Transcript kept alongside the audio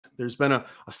There's been a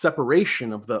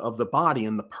separation of the body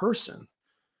and the person.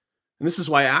 And this is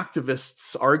why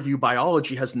activists argue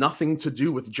biology has nothing to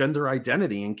do with gender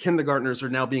identity, and kindergartners are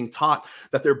now being taught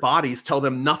that their bodies tell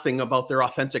them nothing about their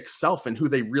authentic self and who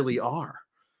they really are.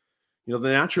 The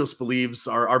naturalist believes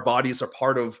our bodies are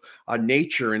part of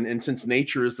nature, and since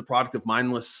nature is the product of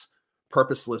mindless,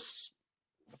 purposeless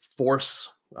force,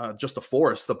 just a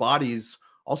force, the body's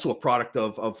also a product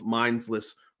of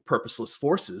mindless, purposeless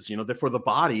forces. Therefore the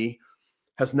body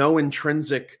has no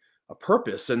intrinsic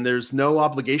purpose, and there's no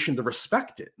obligation to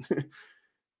respect it.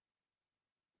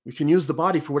 We can use the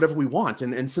body for whatever we want,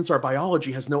 and since our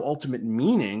biology has no ultimate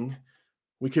meaning,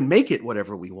 we can make it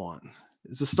whatever we want.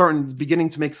 Is this beginning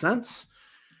to make sense?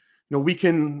 We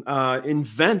can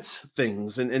invent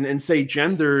things and say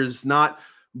gender is not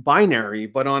binary,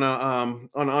 but on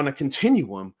a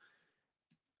continuum.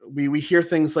 We hear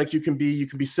things like you can be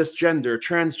cisgender,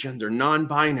 transgender,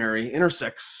 non-binary,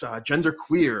 intersex,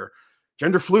 genderqueer,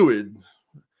 gender fluid,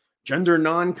 gender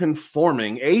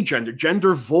non-conforming, agender,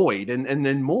 gender void, and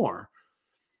then more.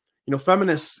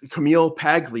 Feminist Camille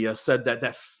Paglia said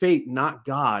that fate, not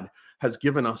God, has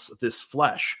given us this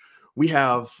flesh. We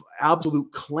have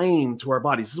absolute claim to our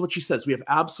bodies. This is what she says. We have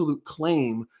absolute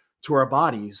claim to our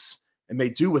bodies and may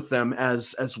do with them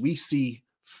as we see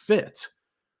fit.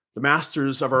 The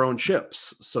masters of our own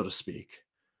ships, so to speak.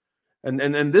 And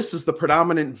this is the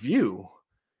predominant view,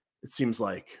 it seems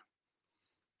like.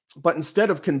 But instead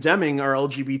of condemning our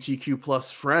LGBTQ plus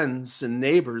friends and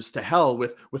neighbors to hell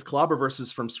with clobber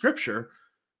verses from Scripture,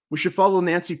 we should follow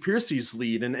Nancy Pearcey's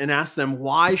lead and ask them,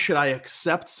 why should I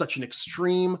accept such an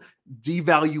extreme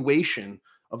devaluation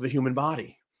of the human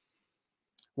body?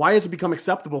 Why has it become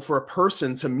acceptable for a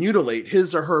person to mutilate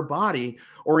his or her body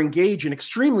or engage in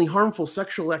extremely harmful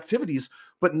sexual activities,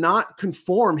 but not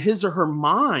conform his or her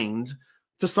mind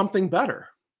to something better?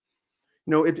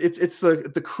 It's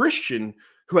the Christian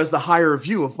who has the higher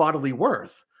view of bodily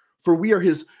worth. For we are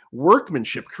his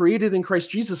workmanship, created in Christ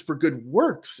Jesus for good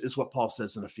works, is what Paul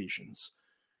says in Ephesians.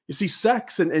 You see,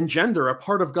 sex and gender are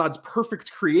part of God's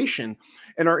perfect creation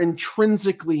and are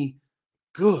intrinsically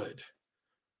good.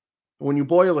 When you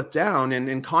boil it down,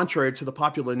 and contrary to the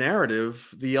popular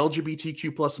narrative, the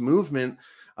LGBTQ plus movement,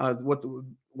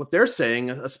 what they're saying,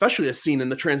 especially as seen in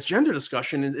the transgender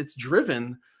discussion, it's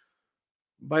driven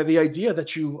by the idea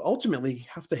that you ultimately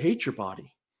have to hate your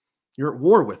body. You're at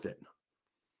war with it.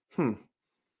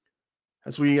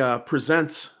 As we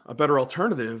present a better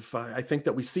alternative, I think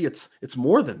that we see it's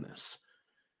more than this.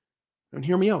 And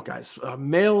hear me out, guys.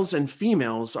 Males and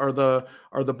females are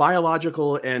the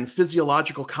biological and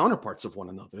physiological counterparts of one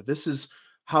another. This is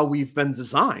how we've been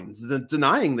designed.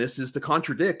 Denying this is to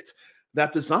contradict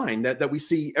that design that we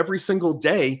see every single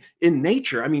day in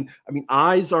nature. I mean,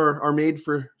 eyes are made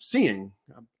for seeing.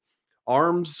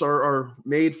 Arms are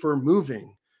made for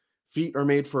moving. Feet are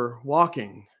made for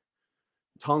walking.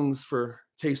 Tongues for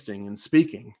tasting and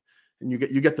speaking. And you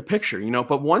get the picture,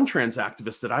 But one trans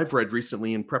activist that I've read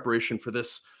recently in preparation for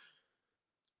this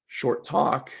short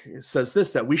talk says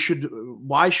this, that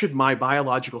why should my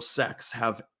biological sex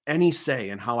have any say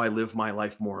in how I live my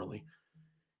life morally?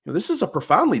 This is a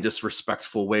profoundly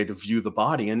disrespectful way to view the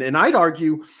body. And I'd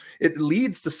argue it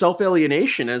leads to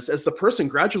self-alienation as the person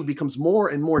gradually becomes more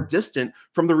and more distant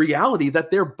from the reality that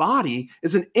their body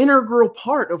is an integral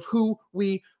part of who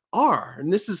we are.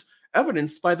 And this is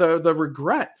evidenced by the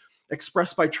regret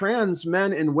expressed by trans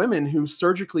men and women who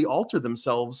surgically alter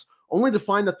themselves, only to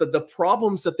find that the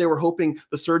problems that they were hoping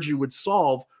the surgery would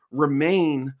solve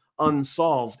remain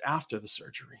unsolved after the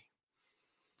surgery.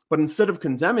 But instead of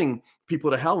condemning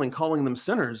people to hell and calling them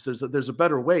sinners, there's a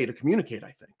better way to communicate,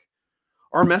 I think.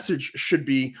 Our message should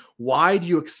be, why do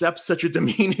you accept such a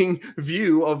demeaning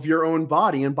view of your own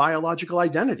body and biological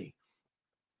identity?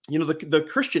 The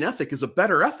Christian ethic is a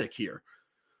better ethic here.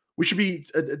 We should be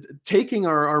taking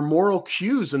our moral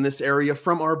cues in this area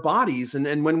from our bodies.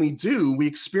 And when we do, we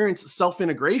experience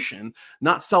self-integration,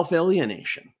 not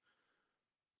self-alienation.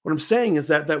 What I'm saying is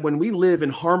that when we live in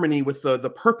harmony with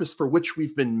the purpose for which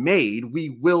we've been made, we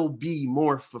will be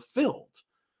more fulfilled.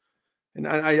 And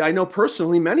I know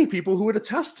personally many people who would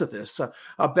attest to this.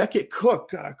 Beckett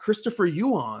Cook, Christopher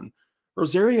Yuan,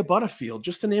 Rosaria Butterfield,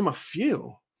 just to name a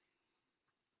few.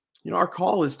 Our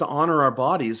call is to honor our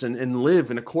bodies and live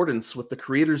in accordance with the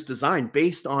Creator's design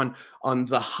based on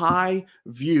the high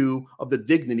view of the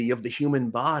dignity of the human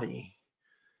body.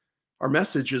 Our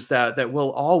message is that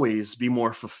we'll always be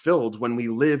more fulfilled when we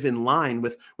live in line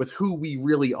with who we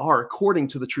really are according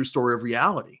to the true story of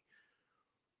reality.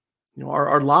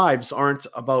 Our lives aren't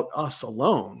about us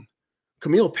alone.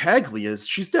 Camille Paglia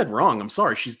she's dead wrong. I'm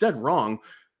sorry, she's dead wrong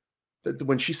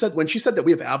When she said that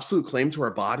we have absolute claim to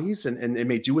our bodies and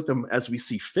may do with them as we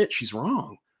see fit, she's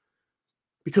wrong.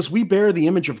 Because we bear the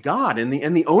image of God, and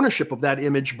the ownership of that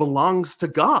image belongs to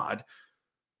God.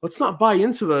 Let's not buy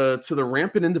into the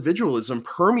rampant individualism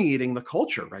permeating the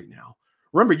culture right now.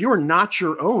 Remember, you are not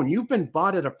your own. You've been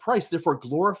bought at a price. Therefore,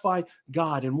 glorify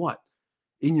God in what?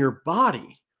 In your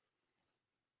body.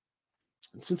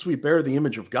 And since we bear the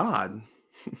image of God,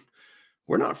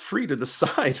 we're not free to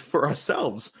decide for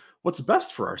ourselves what's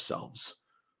best for ourselves.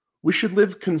 We should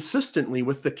live consistently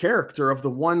with the character of the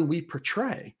one we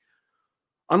portray.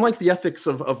 Unlike the ethics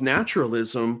of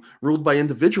naturalism ruled by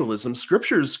individualism,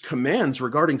 Scripture's commands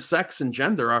regarding sex and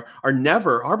gender are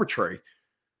never arbitrary.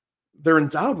 They're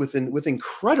endowed with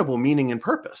incredible meaning and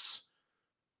purpose.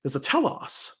 There's a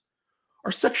telos.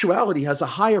 Our sexuality has a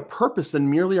higher purpose than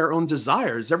merely our own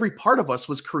desires. Every part of us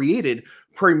was created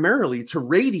primarily to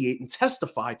radiate and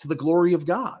testify to the glory of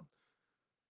God.